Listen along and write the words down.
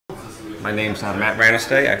My name's Matt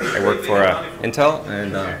Ranostay. I work for Intel,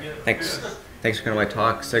 and thanks for coming to my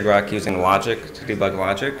talk, Sigrok using logic to debug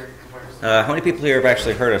logic. How many people here have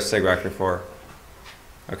actually heard of Sigrok before?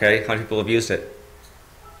 Okay, how many people have used it?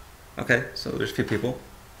 Okay, so there's a few people.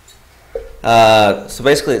 So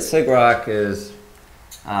basically, Sigrok is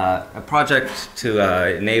a project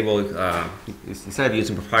to enable, instead of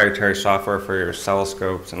using proprietary software for your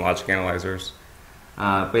oscilloscopes and logic analyzers,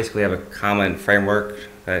 basically have a common framework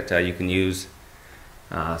that you can use,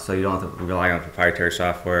 so you don't have to rely on proprietary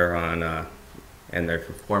software on and their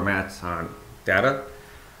formats on data.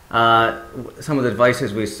 Some of the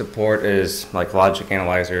devices we support is like logic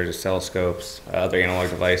analyzers, oscilloscopes, other analog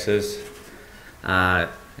devices. It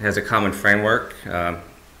has a common framework,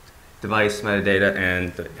 device metadata,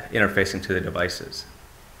 and the interfacing to the devices.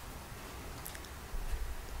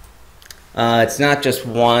 It's not just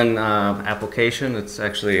one application. It's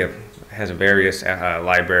actually has various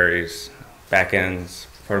libraries, backends,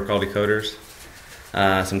 protocol decoders,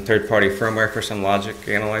 some third-party firmware for some logic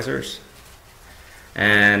analyzers,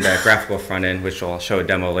 and a graphical front end, which I'll show a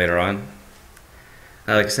demo later on.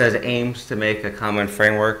 Like I said, it aims to make a common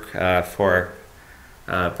framework for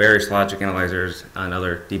various logic analyzers and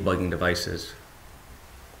other debugging devices.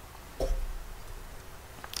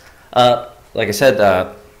 Like I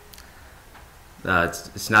said,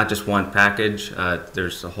 it's not just one package.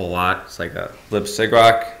 There's a whole lot. It's like a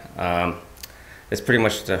libsigrok. It's pretty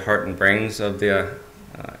much the heart and brains of the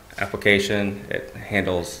application. It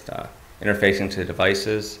handles interfacing to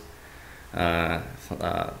devices, the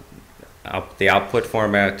output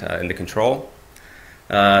format, and the control.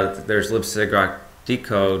 There's libsigrok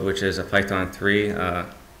decode, which is a Python 3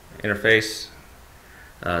 interface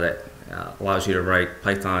that allows you to write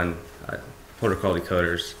Python protocol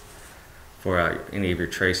decoders for any of your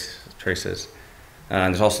traces.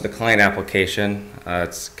 And there's also the client application.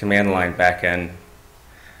 It's command line backend.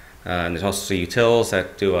 And there's also utils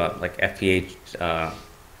that do like FPH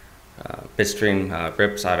bitstream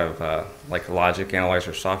rips out of like logic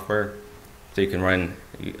analyzer software. So you can run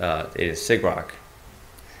it is Sigrok.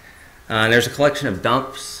 And there's a collection of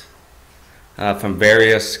dumps from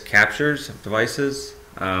various captures of devices,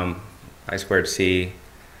 I2C,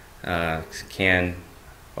 CAN,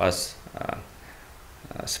 bus,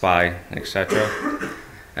 SPI, etc.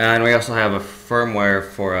 And we also have a firmware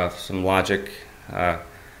for some logic,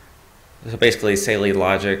 so basically Saley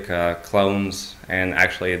logic clones, and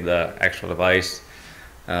actually the actual device.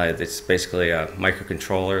 It's basically a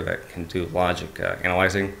microcontroller that can do logic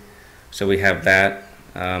analyzing. So we have that,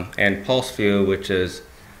 and PulseView, which is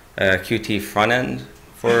a Qt front end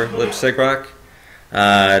for libsigrok.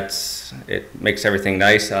 It makes everything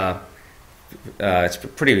nice. It's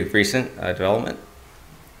pretty recent development.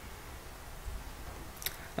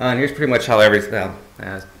 And here's pretty much how everything,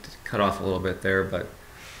 cut off a little bit there, but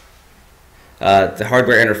the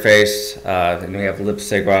hardware interface, and we have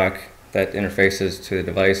libsigrok that interfaces to the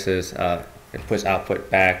devices and puts output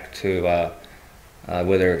back to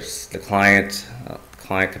whether it's the client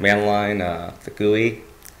command line, the GUI,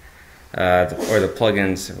 or the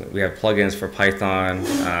plugins. We have plugins for Python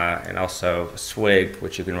and also Swig,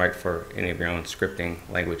 which you can write for any of your own scripting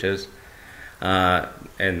languages.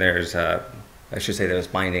 And there's, I should say there's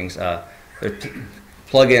bindings. There's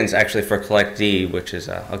plugins actually for collectd, which is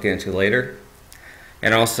I'll get into later.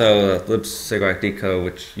 And also libsigrok decode,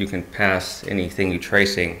 which you can pass anything you're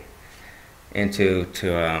tracing into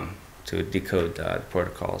to decode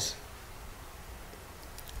protocols.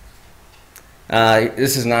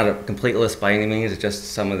 This is not a complete list by any means. It's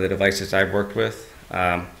just some of the devices I've worked with.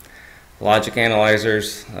 Logic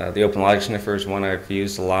analyzers, the Open Logic Sniffer is one I've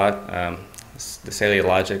used a lot. The Saley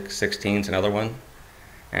Logic 16 is another one.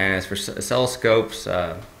 And as for oscilloscopes,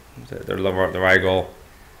 the Rigol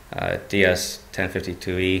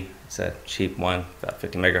DS1052E, it's a cheap one, about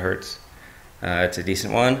 50 megahertz. It's a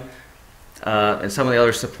decent one. And some of the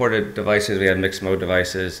other supported devices, we have mixed mode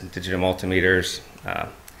devices, digital multimeters,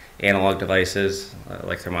 analog devices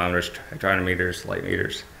like thermometers, hydrometers, light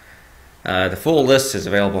meters. The full list is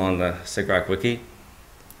available on the Sigrok wiki.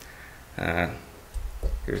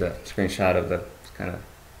 Here's a screenshot of it's kind of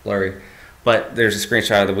blurry, but there's a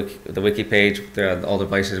screenshot of the wiki page. All the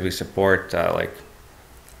devices we support, like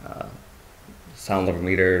sound level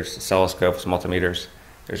meters, oscilloscopes, multimeters.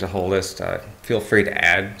 There's a whole list. Feel free to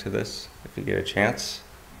add to this if you get a chance.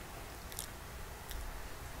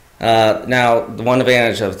 Now, the one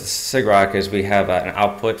advantage of the Sigrok is we have an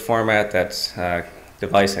output format that's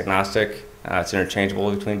device agnostic. It's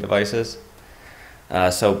interchangeable between devices.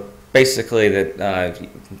 So basically,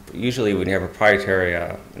 usually when you have a proprietary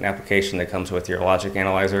an application that comes with your logic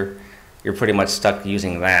analyzer, you're pretty much stuck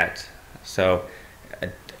using that. So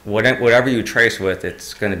whatever you trace with,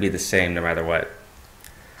 it's going to be the same no matter what.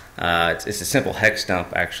 It's a simple hex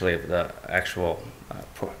dump, actually, of the actual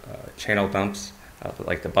channel dumps,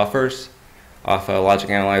 like the buffers, off a logic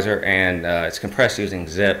analyzer, and it's compressed using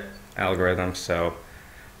zip algorithms. So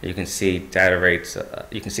you can see data rates,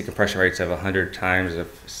 you can see compression rates of 100 times of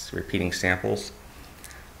repeating samples.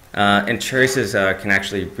 And traces can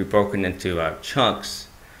actually be broken into chunks,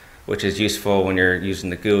 which is useful when you're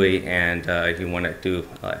using the GUI and if you want to do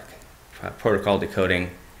protocol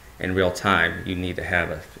decoding in real time. You need to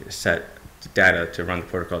have a set data to run the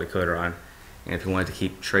protocol decoder on. And if you wanted to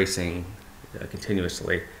keep tracing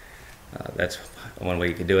continuously, that's one way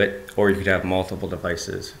you could do it. Or you could have multiple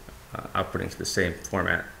devices outputting to the same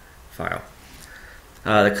format file.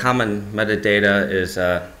 The common metadata is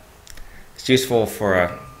it's useful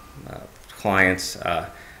for clients,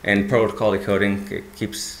 and protocol decoding. It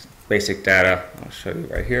keeps basic data. I'll show you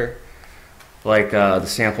right here, like the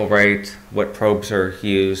sample rate, what probes are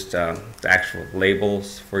used, the actual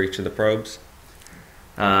labels for each of the probes,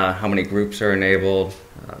 how many groups are enabled.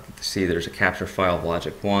 See, there's a capture file of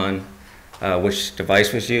logic 1, which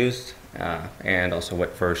device was used, and also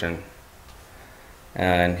what version.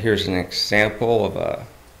 And here's an example of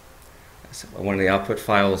one of the output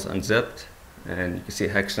files unzipped, and you can see a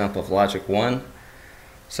hex dump of logic 1.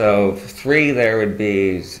 So 3 there would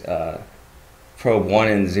be probe 1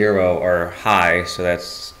 and 0 are high, so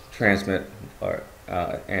that's transmit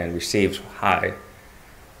and receive high.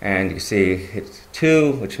 And you can see it's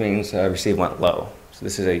 2, which means receive went low. So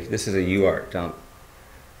this is a UART dump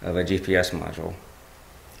of a GPS module.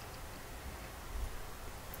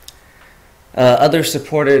 Other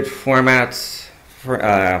supported formats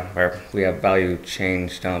where we have value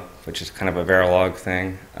change dump, which is kind of a Verilog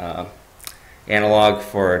thing. Analog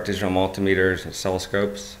for digital multimeters and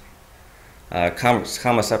oscilloscopes.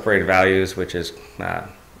 Comma separated values, which is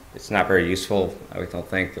it's not very useful, I don't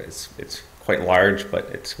think, but it's quite large, but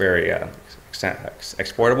it's very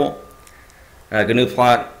exportable. GNU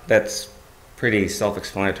plot, that's pretty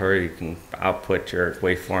self-explanatory. You can output your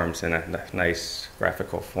waveforms in a nice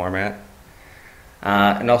graphical format.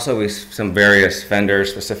 And also some various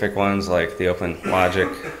vendor-specific ones like the Open Logic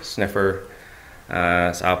Sniffer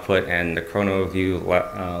output and the ChronoView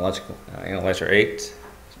Logical Analyzer 8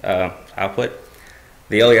 output.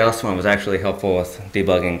 The LES one was actually helpful with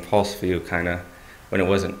debugging pulse view, kind of when it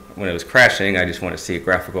was crashing. I just want to see a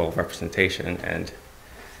graphical representation, and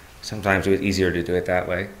sometimes it was easier to do it that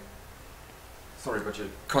way. Sorry, but you're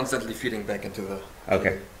constantly feeding back into the...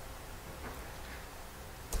 Okay.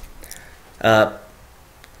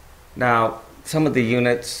 Now, some of the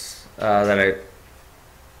units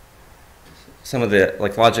some of the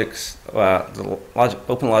logics,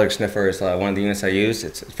 Open Logic Sniffer is one of the units I use.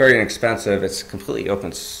 It's very inexpensive. It's completely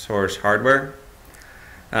open source hardware.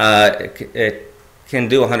 It can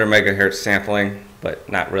do 100 megahertz sampling, but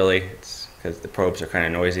not really. It's because the probes are kind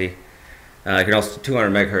of noisy. It can also do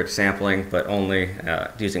 200 megahertz sampling, but only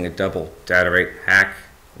using a double data rate hack,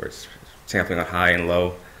 where it's sampling on high and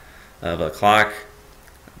low of a clock,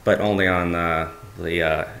 but only on the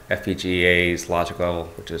FPGA's logic level,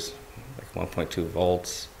 which is like 1.2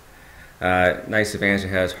 volts. Nice advantage, it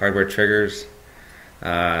has hardware triggers,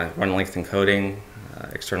 run length encoding,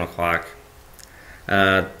 external clock.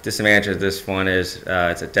 Disadvantage of this one is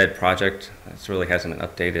it's a dead project. It really hasn't been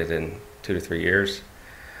updated in 2 to 3 years.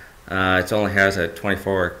 It only has a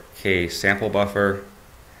 24K sample buffer,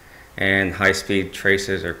 and high-speed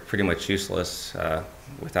traces are pretty much useless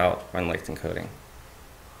without run length encoding.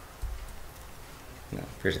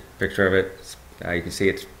 Here's a picture of it. You can see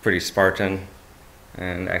it's pretty Spartan,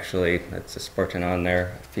 and actually that's a Spartan on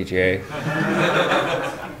there, FPGA.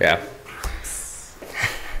 Yeah.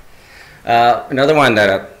 Another one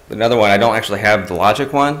I don't actually have the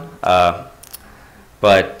Logic one,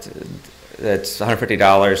 but it's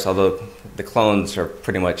 $150. Although the clones are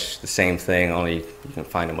pretty much the same thing, only you can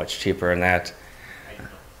find them much cheaper than that.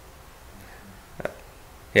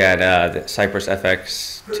 Yeah, the Cypress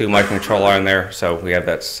FX2 microcontroller in there, so we have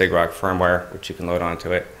that Sigrok firmware, which you can load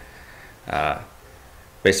onto it.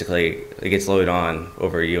 Basically, it gets loaded on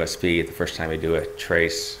over USB the first time you do a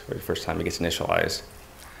trace, or the first time it gets initialized.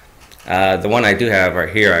 The one I do have right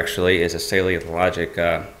here actually is a Salient Logic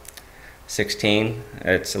 16.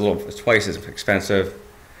 It's twice as expensive.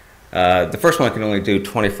 The first one can only do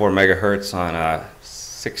 24 megahertz on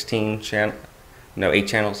 8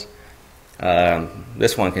 channels.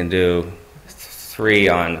 This one can do 3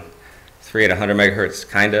 at 100 megahertz,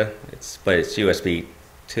 kinda. But it's USB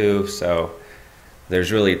 2, so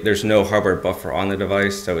there's no hardware buffer on the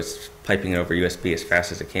device, so it's piping over USB as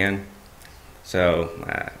fast as it can. So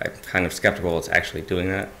I'm kind of skeptical it's actually doing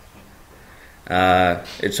that.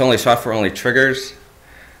 It's only software-only triggers,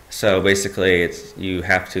 so basically you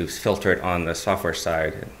have to filter it on the software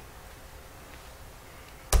side.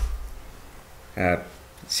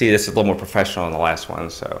 See, this is a little more professional than the last one.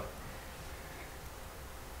 So,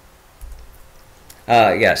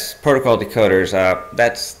 yes, protocol decoders.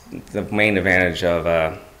 That's the main advantage of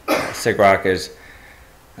Sigrok is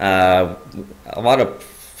a lot of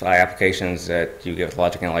applications that you get with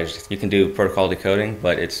logic analyzers. You can do protocol decoding,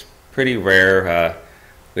 but it's pretty rare.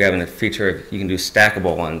 We have a feature of you can do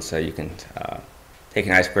stackable ones. So you can take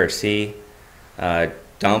an I2C,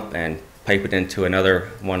 dump, and pipe it into another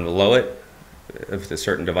one below it with a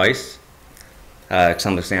certain device.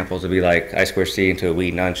 Some examples would be like I2C into a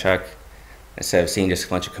Wii nunchuck. Instead of seeing just a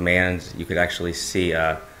bunch of commands, you could actually see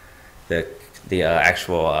the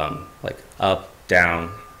actual like up,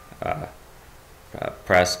 down,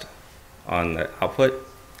 pressed on the output.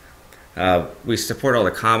 We support all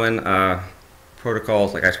the common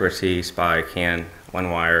protocols like I2C, SPI, CAN,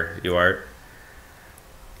 one-wire, UART.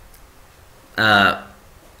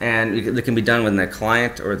 And it can be done within the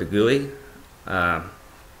client or the GUI.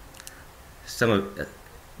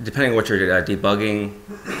 Depending on what you're debugging,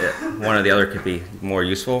 one or the other could be more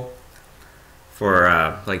useful. For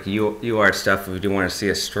like UART stuff, if you do want to see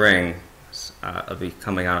a string of it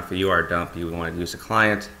coming out of a UART dump, you would want to use a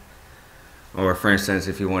client. Or for instance,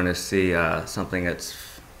 if you want to see something that's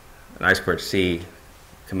an I2C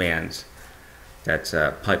commands that's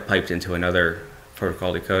piped into another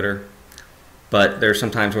protocol decoder. But there's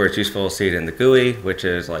some times where it's useful to see it in the GUI, which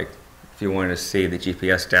is like if you want to see the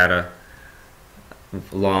GPS data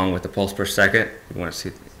along with the pulse per second, you want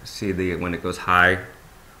to see when it goes high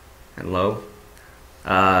and low.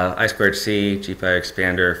 I2C, GPI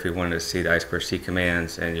expander, if you want to see the I2C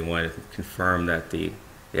commands and you want to confirm that the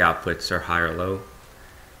outputs are high or low.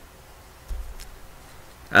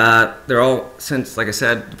 They're all, since like I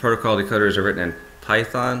said, the protocol decoders are written in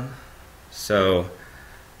Python, so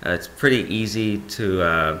it's pretty easy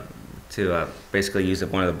to basically use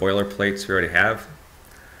one of the boilerplates we already have.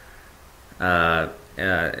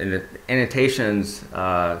 And the annotations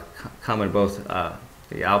come in both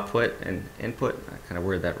the output and input. I kind of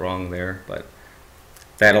worded that wrong there, but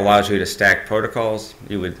that allows you to stack protocols.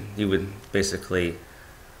 You would basically,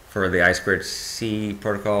 for the I2C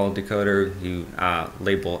protocol decoder, you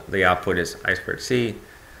label the output as I2C.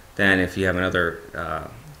 Then if you have another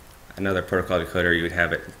protocol decoder, you would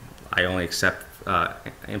have it, I only accept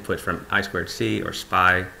input from I2C or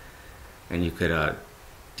SPI, and you could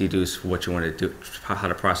deduce what you want to do, how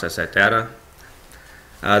to process that data.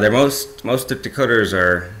 Most of the decoders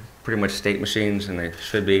are pretty much state machines, and they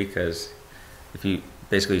should be, because if you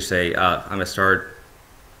basically say I'm going to start,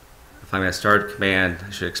 if I'm going to start a command, I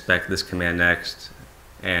should expect this command next,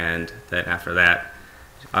 and then after that,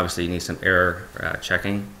 obviously you need some error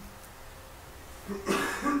checking.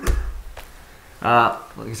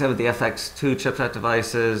 Like I said, with the FX2 chipset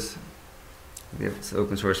devices, the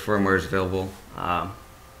open source firmware is available.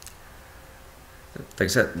 Like I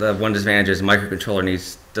said, the one disadvantage is the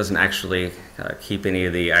microcontroller doesn't actually keep any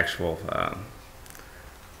of the actual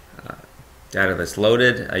data that's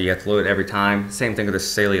loaded. You have to load it every time. Same thing with the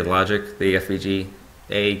Salient logic. The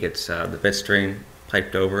FPGA gets the bit stream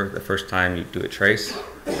piped over the first time you do a trace.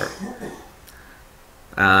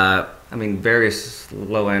 I mean, various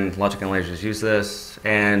low-end logic analyzers use this,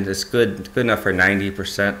 and it's good enough for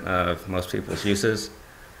 90% of most people's uses.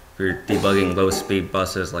 If you're debugging low-speed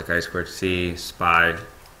buses like I2C, SPI.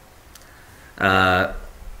 I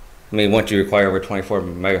mean, once you require over 24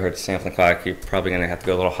 megahertz sampling clock, you're probably going to have to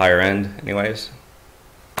go a little higher end anyways.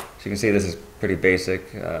 So you can see this is pretty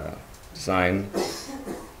basic design.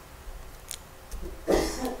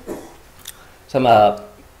 Some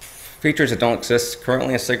features that don't exist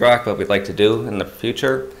currently in Sigrok, but we'd like to do in the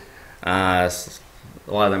future. A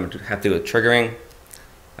lot of them have to do with triggering.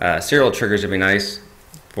 Serial triggers would be nice.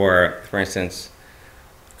 For instance,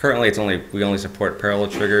 currently we only support parallel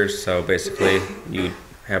triggers, so basically you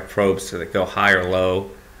have probes that go high or low,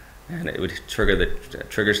 and it would trigger the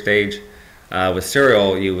trigger stage. With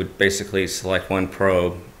serial, you would basically select one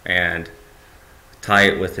probe and tie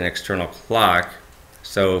it with an external clock.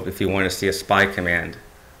 So if you want to see a SPI command,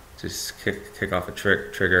 just kick off a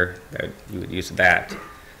trigger, you would use that.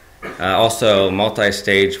 Also,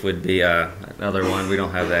 multi-stage would be another one. We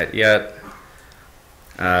don't have that yet.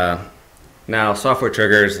 Now, software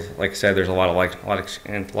triggers, like I said, there's a lot of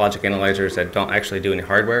logic analyzers that don't actually do any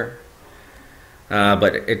hardware.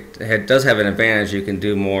 But it does have an advantage. You can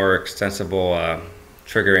do more extensible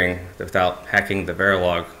triggering without hacking the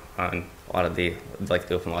Verilog on a lot of the, like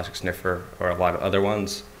the OpenLogic sniffer or a lot of other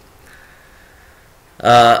ones.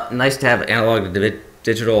 Nice to have analog to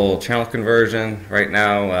digital channel conversion. Right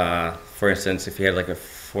now, for instance, if you had like a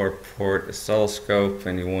 4-port oscilloscope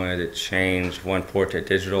and you wanted to change one port to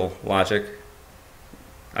digital logic,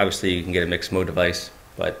 obviously you can get a mixed mode device,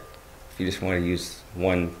 but if you just want to use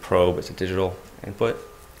one probe as a digital input.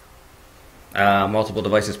 Multiple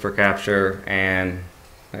devices per capture, and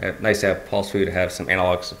nice to have Pulse View to have some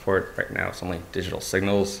analog support. Right now it's only digital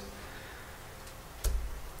signals.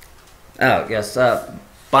 Oh, yes,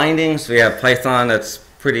 bindings. We have Python, that's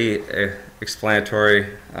pretty explanatory.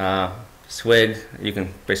 Swig, you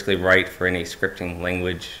can basically write for any scripting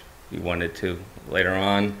language you wanted to later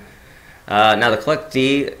on. Now the collect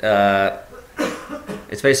D,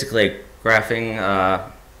 it's basically graphing.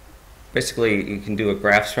 Basically, you can do a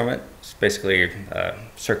graphs from it. It's basically a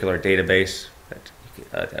circular database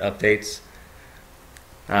that updates.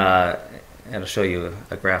 And I'll show you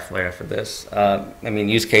a graph later for this. I mean,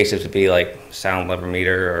 use cases would be like sound level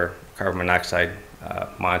meter or carbon monoxide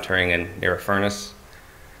monitoring and near a furnace.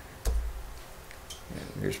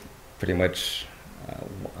 Here's pretty much,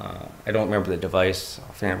 I don't remember the device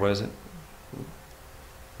offhand. What is it?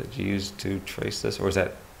 Did you use to trace this, or was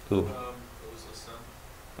that, ooh? It was a sound.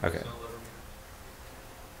 Okay. Sound level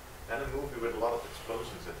meter. And a movie with a lot of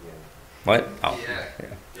explosions at the end. What? Oh, Yeah.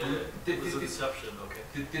 Yeah, it was a deception, okay.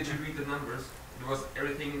 Did you read the numbers? It was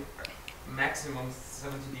everything maximum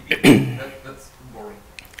 70 dB. That's boring.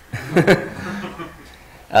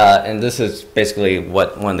 And this is basically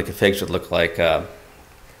what one of the configs would look like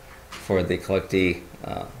for the collect D.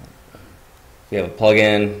 You have a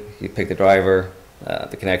plug-in, you pick the driver,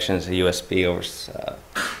 the connection is a USB over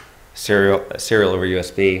serial over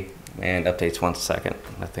USB, and updates once a second.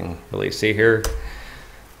 Nothing really to see here.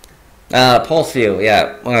 Pulse View,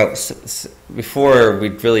 yeah. Well, before we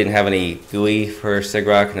really didn't have any GUI for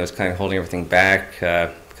Sigrok, and it was kind of holding everything back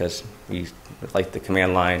because we liked the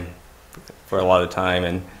command line for a lot of time,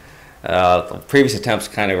 and the previous attempts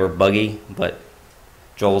kind of were buggy, but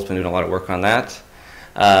Joel's been doing a lot of work on that.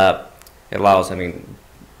 It allows, I mean,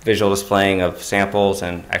 visual displaying of samples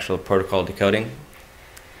and actual protocol decoding.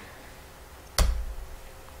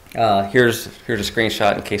 Here's a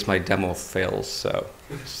screenshot in case my demo fails.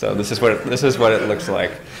 So this is what it looks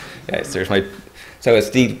like. Yeah, so it's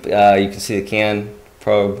deep. You can see the CAN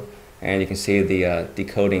probe, and you can see the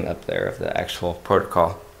decoding up there of the actual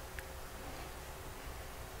protocol.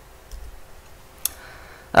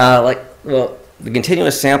 The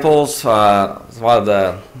continuous samples. A lot of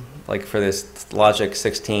the, like for this Logic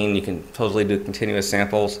 16, you can totally do continuous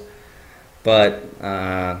samples, but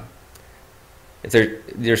if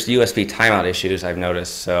there's USB timeout issues, I've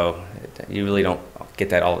noticed, so you really don't get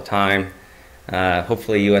that all the time.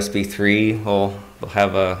 Hopefully USB 3 will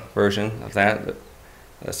have a version of that.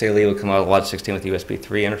 Saley will come out of Logic 16 with USB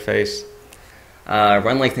 3 interface.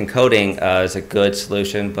 Run length encoding is a good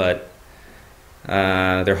solution, but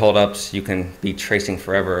there are holdups. You can be tracing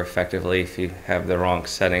forever effectively if you have the wrong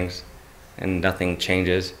settings and nothing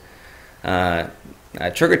changes.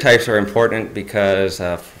 Trigger types are important because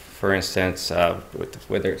for instance,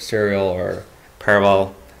 whether it's serial or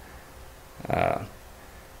parallel, an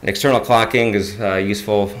external clocking is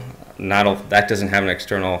useful. That doesn't have an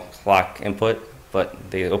external clock input,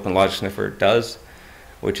 but the OpenLogic sniffer does,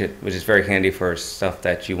 which is very handy for stuff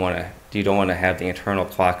that you don't want to have the internal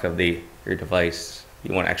clock of your device.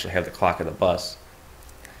 You want to actually have the clock of the bus.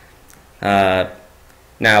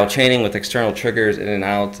 Now, chaining with external triggers in and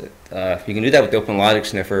out, you can do that with the OpenLogic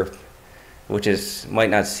sniffer, which might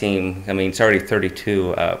not seem, I mean, it's already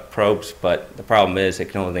 32 probes, but the problem is it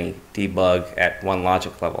can only debug at one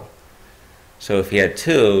logic level. So if you had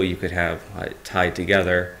two, you could have tied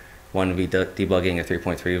together. One would be debugging a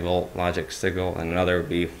 3.3 volt logic signal, and another would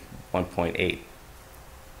be 1.8.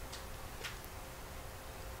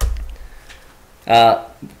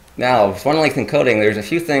 Now, with one length encoding, there's a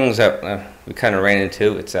few things that we kind of ran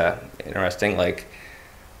into. It's interesting, like,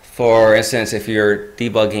 for instance, if you're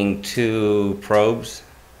debugging two probes,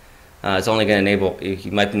 it's only going to enable,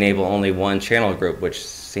 you might enable only one channel group, which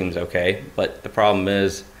seems okay, but the problem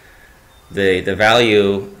is the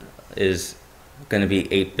value is going to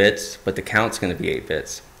be 8 bits, but the count's going to be 8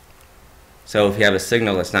 bits. So if you have a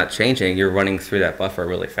signal that's not changing, you're running through that buffer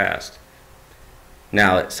really fast.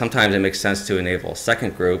 Now, sometimes it makes sense to enable a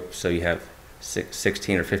second group, so you have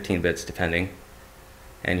 16 or 15 bits depending,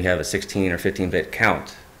 and you have a 16 or 15 bit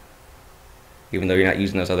count, even though you're not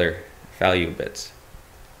using those other value bits.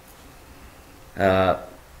 Now,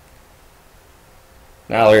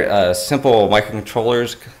 simple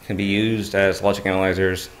microcontrollers can be used as logic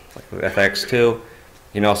analyzers, like with FX2.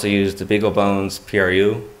 You can also use the BeagleBones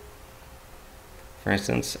PRU, for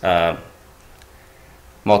instance.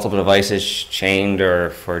 Multiple devices chained or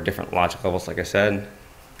for different logic levels, like I said.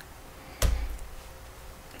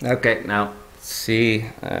 Okay, now let's see,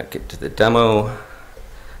 get to the demo.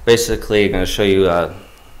 Basically, I'm going to show you an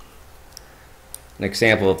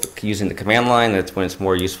example of using the command line. That's when it's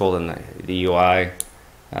more useful than the UI,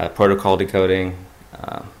 protocol decoding.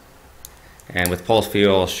 And with Pulse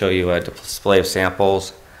View, I'll show you a display of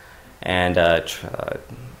samples and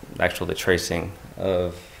actually the tracing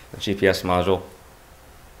of the GPS module,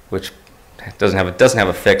 which doesn't have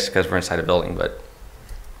a fix because we're inside a building, but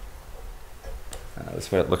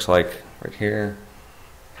that's what it looks like right here.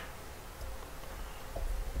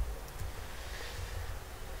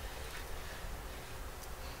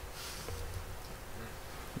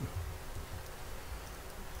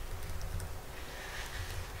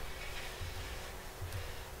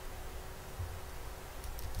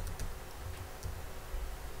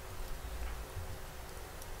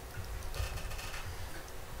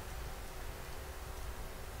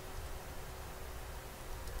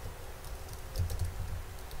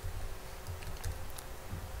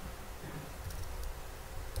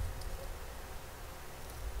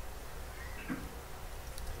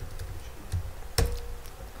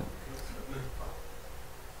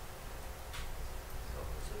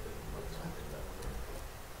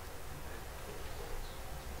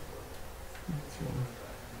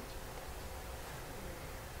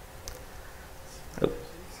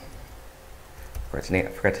 I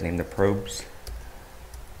forgot to name the probes.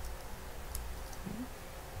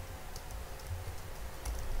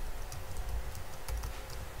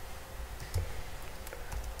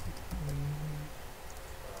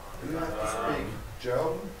 Do you have to speak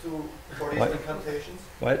German for these What? incantations?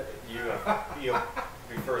 What? You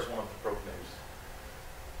refers one of the probe names.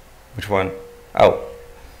 Which one? Oh,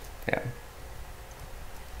 yeah.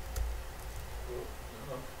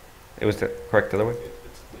 It was the correct other way?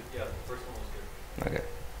 Yeah, the first one was good. Okay.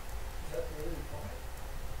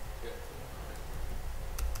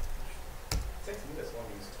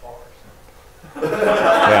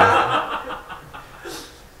 Yeah.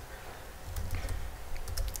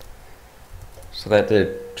 So that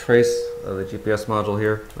the trace of the GPS module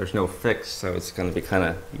here, there's no fix, so it's going to be kind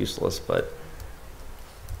of useless, but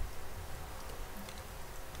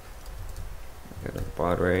get a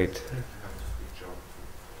baud rate. You have to speak German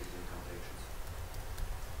for these incantations.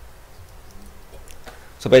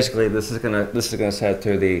 So basically, this is gonna set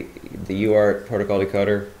to the UART protocol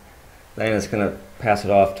decoder. Then it's gonna pass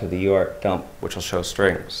it off to the UART dump, which will show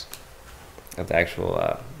strings of the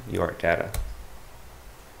actual UART data.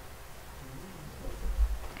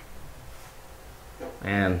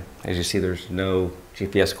 And as you see, there's no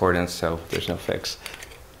GPS coordinates, so there's no fix.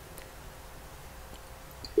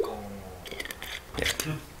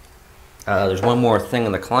 Yeah. There's one more thing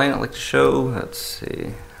on the client I'd like to show. Let's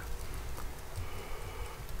see.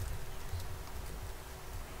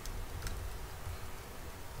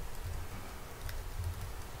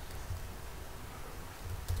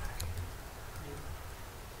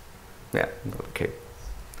 Yeah, okay.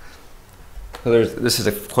 So this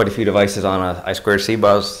is quite a few devices on a I2C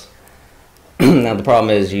bus. Now the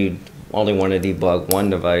problem is you only want to debug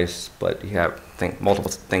one device, but you have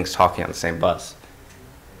multiple things talking on the same bus.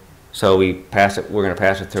 So we're going to pass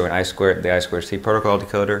it through the I2C protocol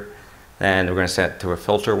decoder, then we're going to send it to a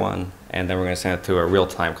filter one, and then we're going to send it to a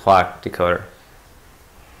real-time clock decoder.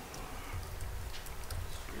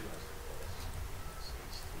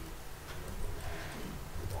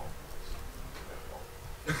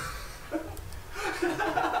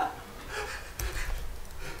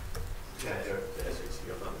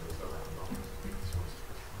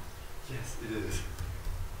 Yes, it is.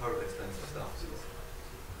 Hard expensive stuff.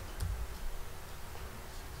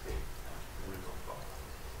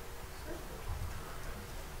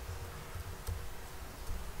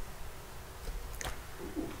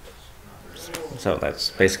 So that's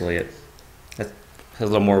basically it. That's a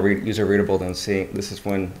little more user readable than seeing. This is a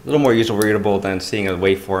little more user readable than seeing the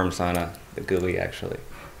waveforms on the GUI actually.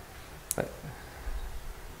 But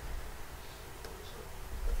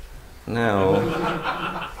no.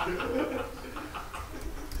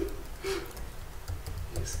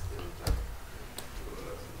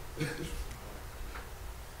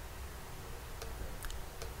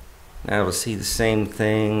 Now we'll see the same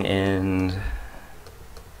thing in.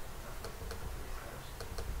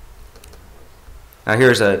 Now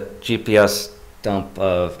here's a GPS dump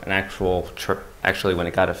of an actually when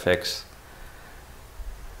it got a fix.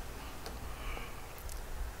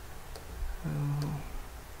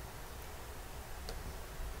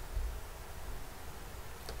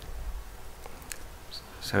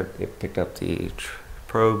 So it picked up the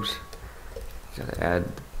probes. Got to add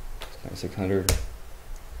 600.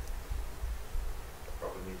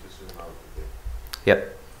 Probably need to zoom out a bit.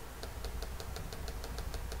 Yep.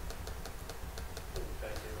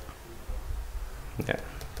 Yeah.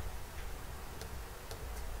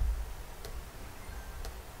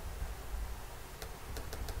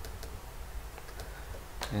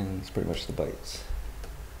 And it's pretty much the bytes.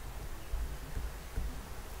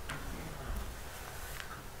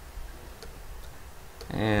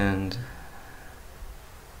 And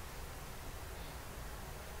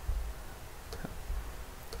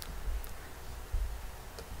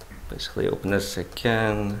basically open this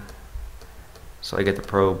again. So I get the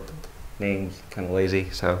probe names, kind of lazy,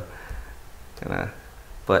 so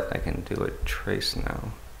but I can do a trace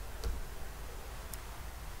now.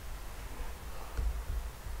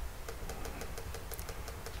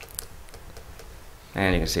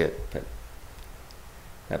 And you can see it, but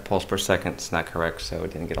that pulse per second is not correct, so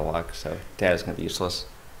it didn't get a lock, so data is going to be useless.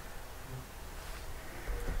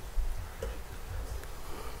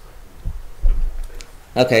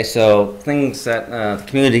 Okay, so things that the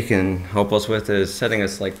community can help us with is setting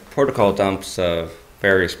us like protocol dumps of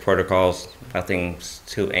various protocols, nothing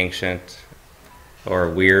too ancient or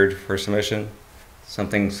weird for submission. Some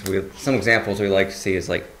examples we like to see is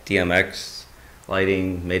like DMX,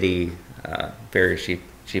 lighting, MIDI, various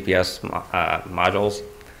GPS modules,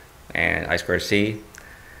 and I2C.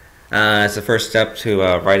 It's the first step to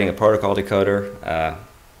writing a protocol decoder.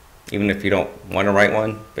 Even if you don't want to write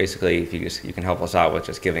one, basically if you can help us out with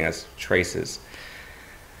just giving us traces.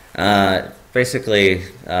 Basically,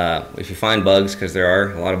 if you find bugs, because there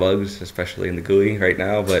are a lot of bugs, especially in the GUI right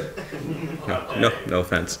now, but no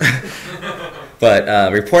offense.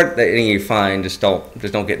 But report anything you find. Just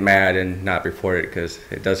don't get mad and not report it, because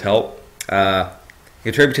it does help.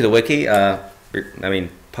 Contribute to the wiki.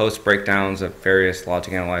 Post breakdowns of various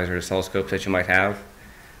logic analyzers, oscilloscopes that you might have,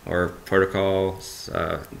 or protocols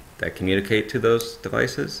that communicate to those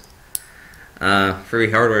devices.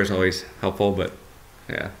 Free hardware is always helpful, but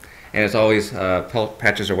yeah. And as always,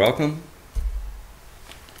 patches are welcome.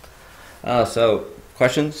 So,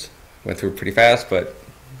 questions? Went through pretty fast, but...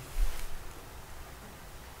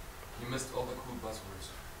 You missed all the cool buzzwords.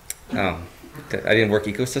 Oh, I didn't work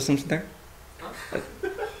ecosystems in there?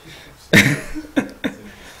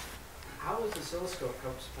 How is oscilloscope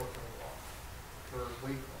support coming along for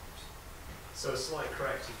waveforms? So a slight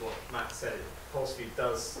correction to what Matt said. PulseView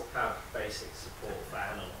does have basic support for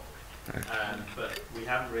analog, but we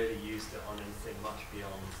haven't really used it on anything much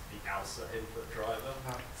beyond the ALSA input driver.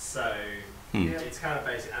 So it's kind of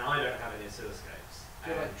basic, and I don't have any oscilloscopes.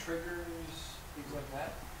 Do you have like triggers, things like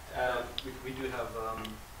that? We do have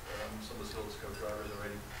some oscilloscope drivers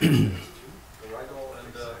already. The Rigol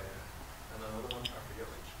and another one, I forget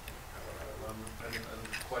which. And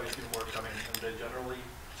quite a few more coming, and they generally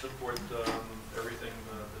support everything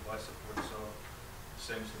the device supports, so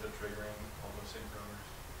same sort of triggering, all the same drivers.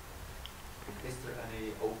 Is there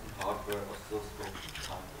any open hardware oscilloscope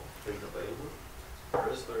kind of thing available?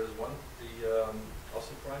 There is one, the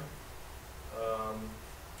Prime.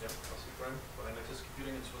 Prime by Nexus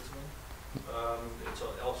Computing in Switzerland. It's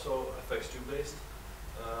also FX2 based.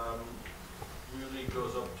 Really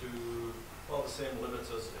goes up to the same limits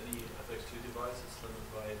as any FX2 device. It's limited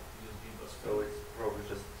by USB bus. So it's probably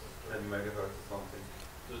just 10 megahertz or something.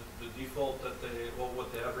 The default that what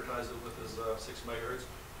they advertise it with is 6 megahertz,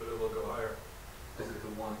 but it will go higher. Is it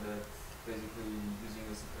the one that's basically using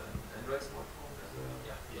an Android smartphone?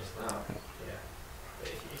 Yeah. Yes. Yeah.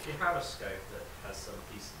 But if you have a scope that has some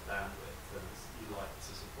decent bandwidth and you like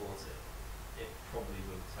to support it, it probably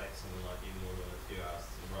will take something like you more than a few hours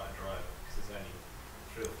to write a driver, because there's only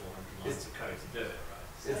 300 or 400 lines of code to do it, right?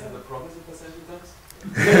 So Is it the promise of percentage dumps?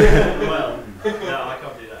 well, no, I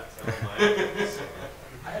can't do that. So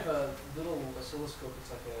I have a little oscilloscope.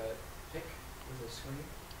 It's like a pick with a screen,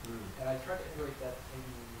 and I tried to integrate that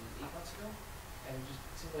maybe 8 months ago, and it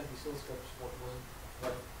seemed like the oscilloscope support wasn't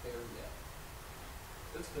quite there yet.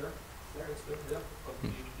 It's there. It's there. Yeah. But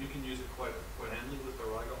you can use it quite handily with the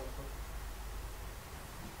Rigol.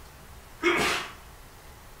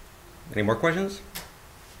 Any more questions?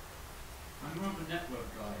 I'm more of a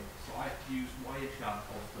network guy, so I have to use Wireshark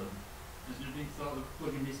often. Has there been thought of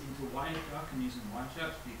plugging this into Wireshark and using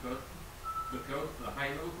Wireshark to decode the code for the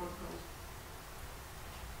high-level protocols?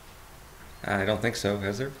 I don't think so,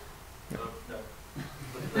 has there? No.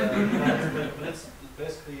 But it's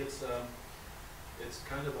basically it's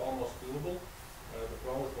kind of almost doable. The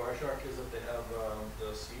problem with Wireshark is that they have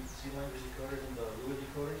the C language decoders and the Lua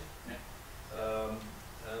decoders. Yeah.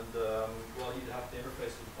 You'd have to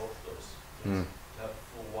interface with both of those. to have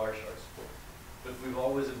full Wireshark support. But we've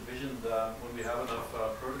always envisioned when we have enough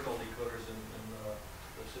protocol decoders in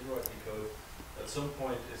the Sigrok decode, at some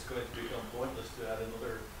point it's going to become pointless to add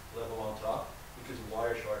another level on top because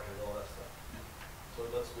Wireshark has all that stuff. So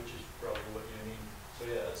which is probably what you mean. So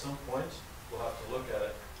yeah, at some point we'll have to look at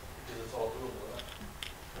it because it's all doable.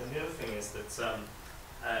 And the other thing is that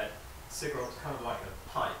Sigrok's kind of like a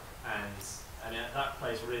pipe, and that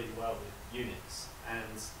plays really well with Unix.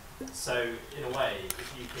 And so, in a way, if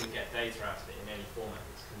you can get data out of it in any format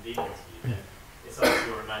that's convenient to you, then it's up to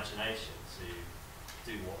your imagination to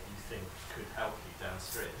do what you think could help you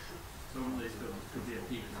downstream. Some of these could be a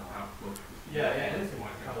peak of output. Yeah, anything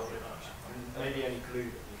might come up with that. Maybe any glue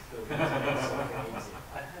that you still need to make something easy.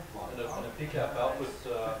 And a PCAP output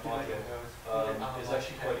module is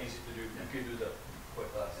actually quite easy to do. You can do that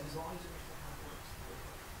quite fast.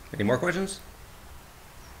 Any more questions?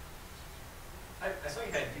 I saw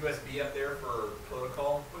you had USB up there for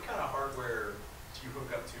protocol. What kind of hardware do you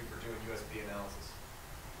hook up to for doing USB analysis?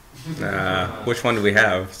 Which one do we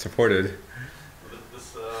have supported?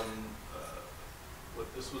 What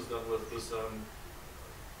this was done with was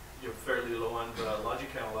fairly low-end logic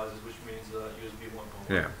analyzers, which means USB 1.1.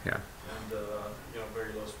 Yeah. And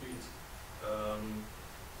very low speeds.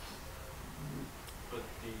 But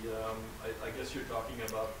I guess you're talking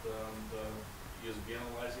about the USB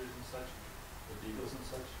analyzers and such, the Beagles and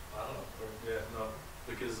such. I don't know. No,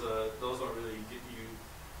 because those don't really get you.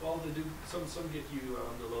 Well, they do. Some get you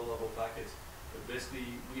the low-level packets, but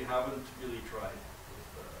basically we haven't really tried.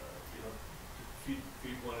 To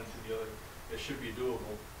feed one into the other. It should be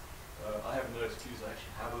doable. I have no excuse. I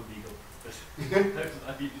actually have a Beagle, but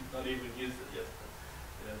I've not even used it yet.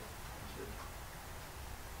 Yeah.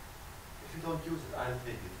 If you don't use it, I'll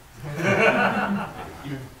take it.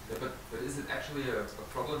 But is it actually a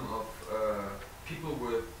problem of people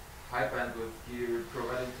with high bandwidth gear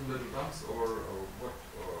providing too little dumps, or what,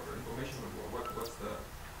 or information, or what's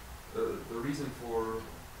the reason for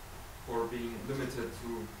being limited to,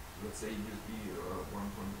 let's say, USB 1.21?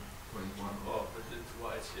 Oh, but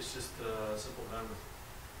it's just simple bandwidth.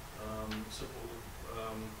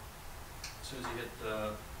 As soon as you hit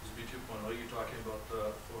USB 2.0, you're talking about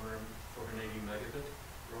 480 megabit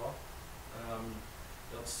raw.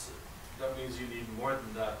 That means you need more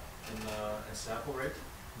than that in sample rate,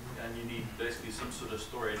 and you need basically some sort of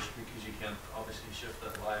storage because you can't obviously shift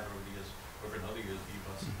that live over another USB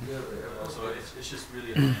bus. So it's just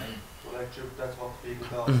really Well, actually, that's what Beagle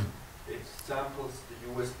does. It samples the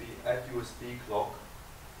USB clock,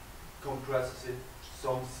 compresses it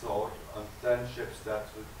some sort, and then ships that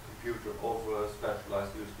to the computer over a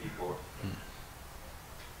specialized USB port.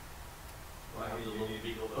 I have the little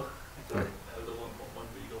Beagle though. I have the 1.1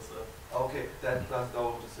 Beagle, so. Okay, that's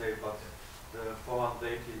all to say, but the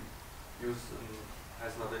 480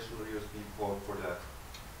 has an additional USB port for that.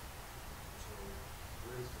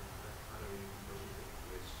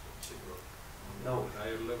 No,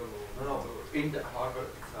 in the hardware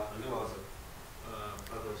itself.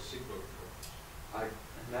 I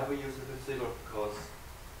never use it in Sigrok because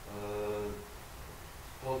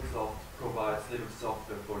Polsoft provides little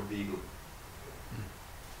software for Beagle.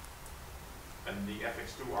 And the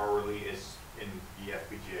FX2 RLE is in the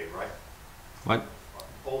FPGA, right? What?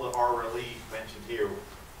 All the RLE mentioned here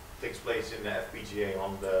takes place in the FPGA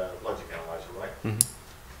on the logic analyzer, right? Mm-hmm.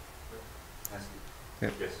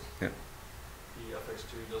 Yes. The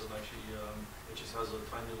FX2 doesn't actually, it just has a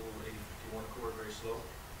tiny little 8051 core, very slow.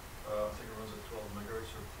 I think it runs at 12 megahertz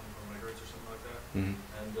or 24 megahertz or something like that. Mm-hmm.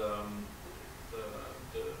 And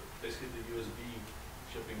basically the USB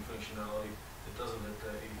shipping functionality, it doesn't hit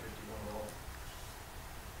 8051 at all.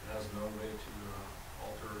 It has no way to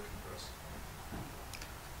alter or compress.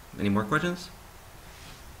 Any more questions?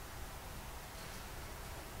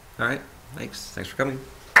 All right. Thanks for coming.